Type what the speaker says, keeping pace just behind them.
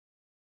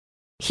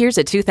Here's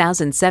a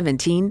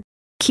 2017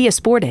 Kia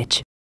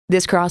Sportage.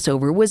 This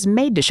crossover was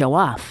made to show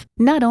off.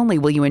 Not only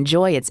will you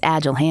enjoy its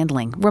agile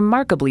handling,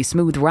 remarkably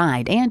smooth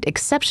ride, and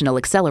exceptional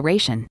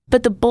acceleration,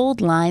 but the bold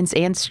lines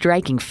and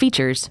striking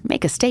features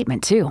make a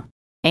statement too.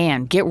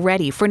 And get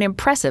ready for an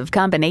impressive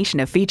combination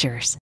of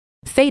features.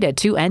 Theta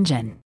 2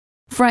 engine,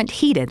 front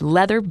heated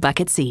leather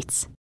bucket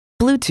seats,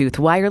 Bluetooth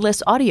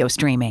wireless audio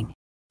streaming,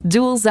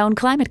 dual zone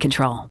climate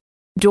control,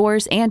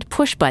 doors and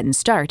push-button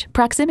start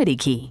proximity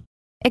key,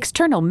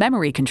 external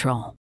memory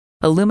control,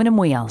 aluminum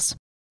wheels,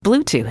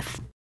 Bluetooth,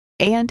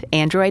 and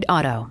Android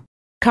Auto.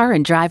 Car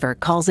and Driver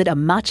calls it a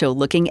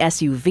macho-looking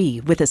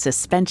SUV with a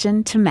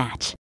suspension to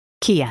match.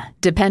 Kia,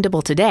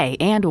 dependable today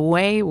and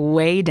way,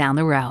 way down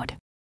the road.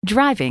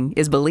 Driving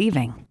is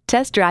believing.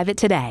 Test drive it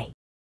today.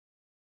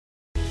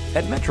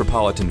 At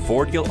Metropolitan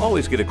Ford, you'll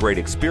always get a great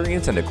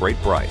experience and a great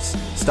price.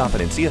 Stop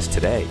in and see us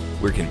today.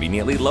 We're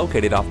conveniently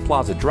located off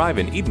Plaza Drive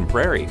in Eden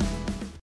Prairie.